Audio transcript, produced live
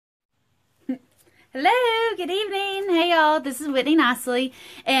Hello, good evening. Hey y'all, this is Whitney Nicely,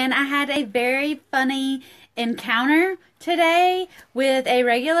 and I had a very funny encounter today with a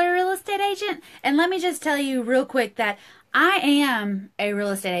regular real estate agent. And let me just tell you real quick that I am a real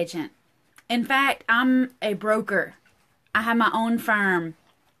estate agent. In fact, I'm a broker. I have my own firm,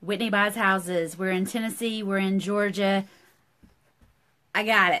 Whitney Buys Houses. We're in Tennessee, we're in Georgia. I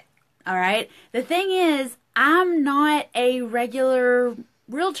got it. All right. The thing is, I'm not a regular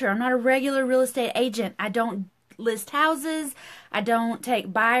realtor. I'm not a regular real estate agent. I don't list houses. I don't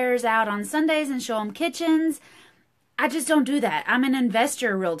take buyers out on Sundays and show them kitchens. I just don't do that. I'm an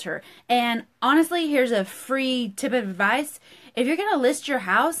investor realtor. And honestly, here's a free tip of advice. If you're going to list your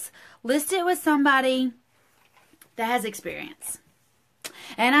house, list it with somebody that has experience.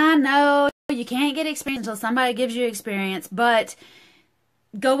 And I know you can't get experience until somebody gives you experience, but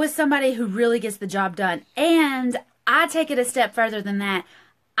go with somebody who really gets the job done. And I take it a step further than that.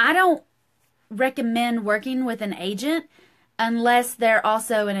 I don't recommend working with an agent unless they're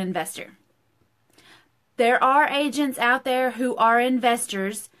also an investor. There are agents out there who are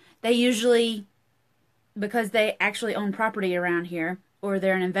investors. They usually, because they actually own property around here, or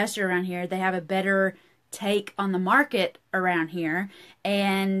they're an investor around here, they have a better take on the market around here.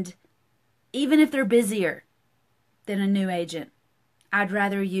 And even if they're busier than a new agent, I'd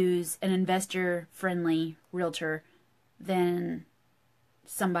rather use an investor-friendly realtor than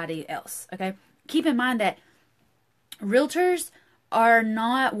somebody else, okay? Keep in mind that realtors are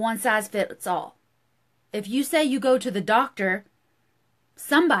not one size fits all. If you say you go to the doctor,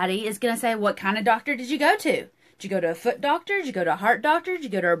 somebody is going to say, what kind of doctor did you go to? Did you go to a foot doctor? Did you go to a heart doctor? Did you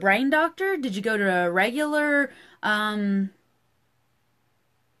go to a brain doctor? Did you go to a regular,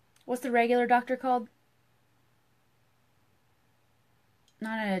 what's the regular doctor called?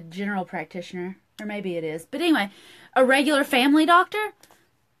 Not a general practitioner, or maybe it is. But anyway, a regular family doctor,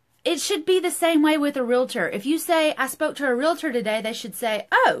 it should be the same way with a realtor. If you say, I spoke to a realtor today, they should say,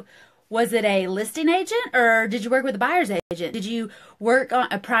 oh, was it a listing agent or did you work with a buyer's agent? Did you work on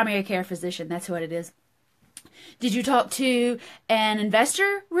a primary care physician? That's what it is. Did you talk to an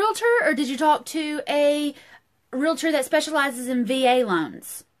investor realtor or did you talk to a realtor that specializes in VA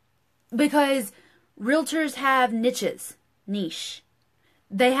loans? Because realtors have niche.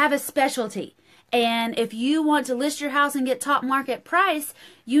 They have a specialty. And if you want to list your house and get top market price,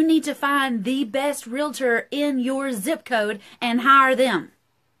 you need to find the best realtor in your zip code and hire them.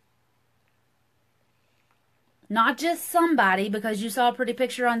 Not just somebody because you saw a pretty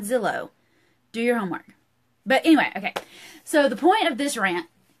picture on Zillow. Do your homework. But anyway, okay. So the point of this rant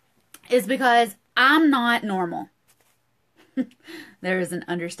is because I'm not normal. There is an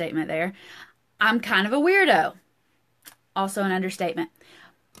understatement there. I'm kind of a weirdo. Also an understatement.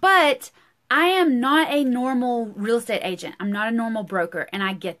 But I am not a normal real estate agent. I'm not a normal broker, and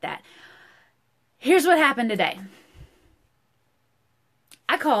I get that. Here's what happened today.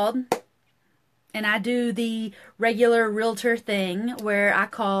 I called, and I do the regular realtor thing where I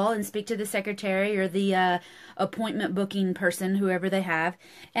call and speak to the secretary or the appointment booking person, whoever they have,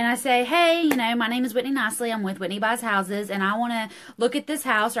 and I say, hey, my name is Whitney Nicely. I'm with Whitney Buys Houses, and I want to look at this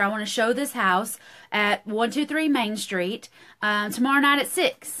house, or I want to show this house at 123 Main Street tomorrow night at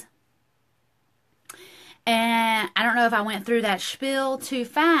 6. And I don't know if I went through that spiel too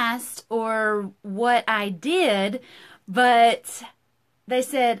fast or what I did, but they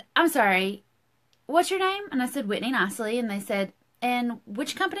said, I'm sorry, what's your name? And I said, Whitney Nicely. And they said, and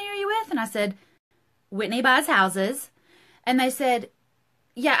which company are you with? And I said, Whitney Buys Houses. And they said,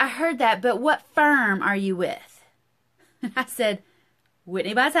 yeah, I heard that, but what firm are you with? And I said,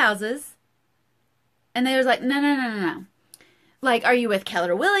 Whitney Buys Houses. And they was like, no. Like, are you with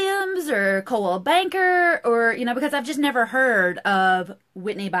Keller Williams or Coldwell Banker? Or, because I've just never heard of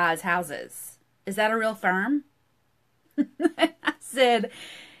Whitney Buys Houses. Is that a real firm? I said,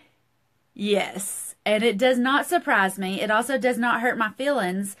 yes. And it does not surprise me. It also does not hurt my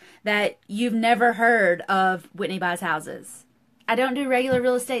feelings that you've never heard of Whitney Buys Houses. I don't do regular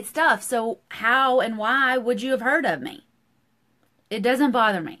real estate stuff, so how and why would you have heard of me? It doesn't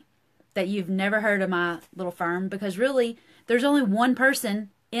bother me that you've never heard of my little firm, because really, there's only one person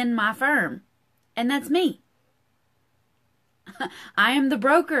in my firm, and that's me. I am the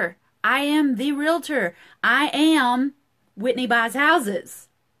broker. I am the realtor. I am Whitney Buys Houses.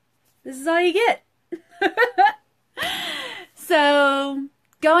 This is all you get. So,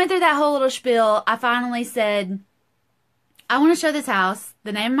 going through that whole little spiel, I finally said, I want to show this house.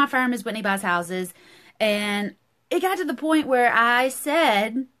 The name of my firm is Whitney Buys Houses. And it got to the point where I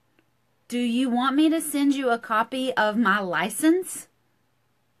said, do you want me to send you a copy of my license?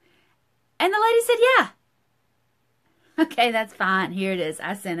 And the lady said, yeah. Okay, that's fine. Here it is.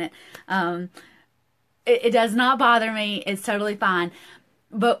 I sent it. It does not bother me. It's totally fine.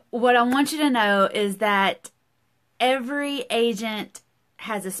 But what I want you to know is that every agent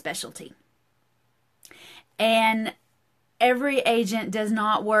has a specialty. And every agent does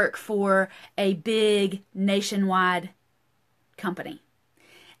not work for a big nationwide company.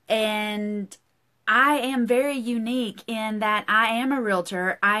 And I am very unique in that I am a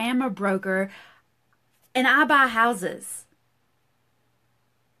realtor, I am a broker, and I buy houses.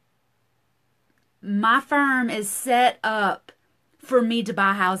 My firm is set up for me to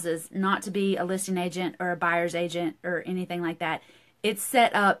buy houses, not to be a listing agent or a buyer's agent or anything like that. It's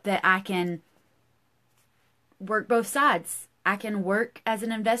set up that I can work both sides. I can work as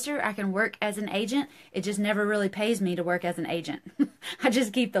an investor. I can work as an agent. It just never really pays me to work as an agent. I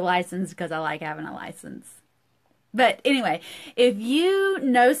just keep the license because I like having a license. But anyway, if you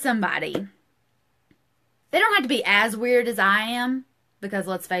know somebody, they don't have to be as weird as I am, because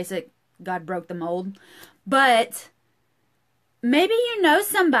let's face it, God broke the mold. But maybe you know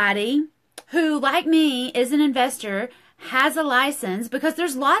somebody who, like me, is an investor, has a license, because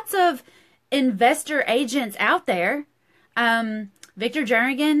there's lots of investor agents out there. Victor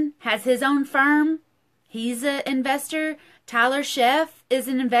Jernigan has his own firm. He's an investor. Tyler Sheff is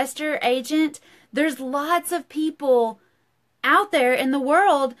an investor agent. There's lots of people out there in the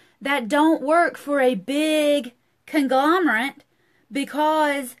world that don't work for a big conglomerate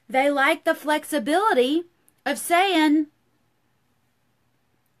because they like the flexibility of saying,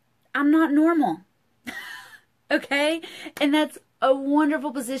 I'm not normal. Okay? And that's a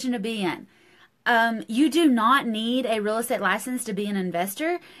wonderful position to be in. You do not need a real estate license to be an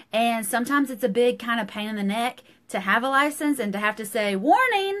investor, and sometimes it's a big kind of pain in the neck to have a license and to have to say,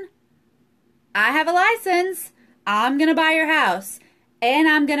 warning, I have a license, I'm going to buy your house, and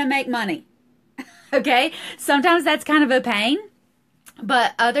I'm going to make money. Okay? Sometimes that's kind of a pain,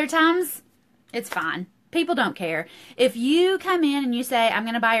 but other times it's fine. People don't care. If you come in and you say, I'm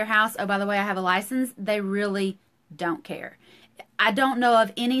going to buy your house, oh, by the way, I have a license, they really don't care. I don't know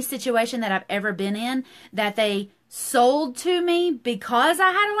of any situation that I've ever been in that they sold to me because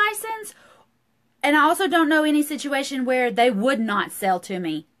I had a license. And I also don't know any situation where they would not sell to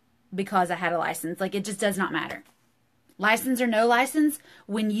me because I had a license. Like, it just does not matter. License or no license,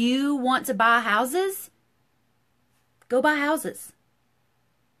 when you want to buy houses, go buy houses.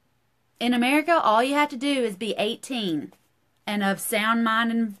 In America, all you have to do is be 18 and of sound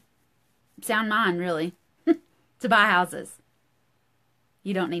mind, really, to buy houses.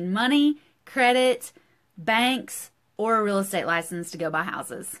 You don't need money, credit, banks, or a real estate license to go buy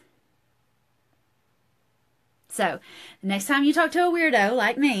houses. So, next time you talk to a weirdo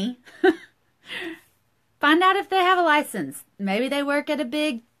like me, find out if they have a license. Maybe they work at a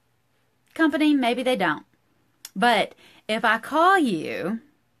big company, maybe they don't. But if I call your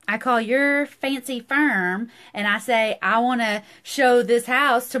fancy firm, and I say, I want to show this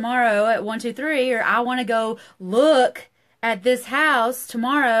house tomorrow at 123, or I want to go look at this house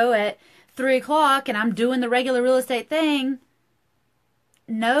tomorrow at 3 o'clock, and I'm doing the regular real estate thing,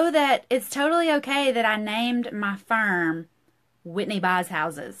 know that it's totally okay that I named my firm Whitney Buys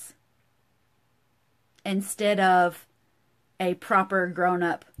Houses instead of a proper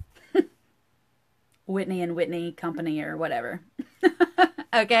grown-up Whitney and Whitney company or whatever.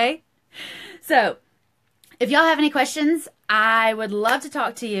 Okay? So, if y'all have any questions, I would love to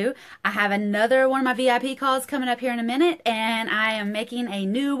talk to you. I have another one of my VIP calls coming up here in a minute, and I am making a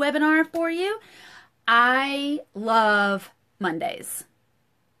new webinar for you. I love Mondays.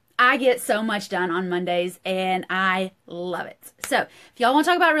 I get so much done on Mondays, and I love it. So, if y'all want to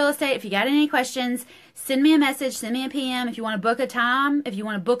talk about real estate, if you got any questions, send me a message, send me a PM. If you want to book a time, if you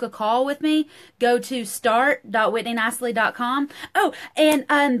want to book a call with me, go to start.whitneynicely.com. Oh,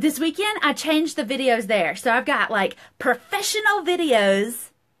 and this weekend, I changed the videos there. So, I've got like professional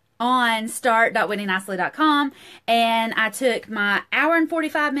videos on start.whitneynicely.com, and I took my hour and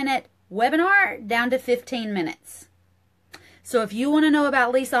 45-minute webinar down to 15 minutes. So if you want to know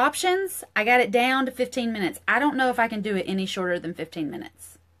about lease options, I got it down to 15 minutes. I don't know if I can do it any shorter than 15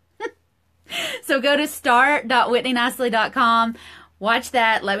 minutes. So go to start.whitneynicely.com, watch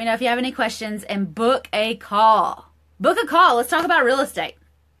that, let me know if you have any questions, and book a call. Book a call. Let's talk about real estate.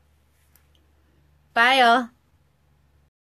 Bye, y'all.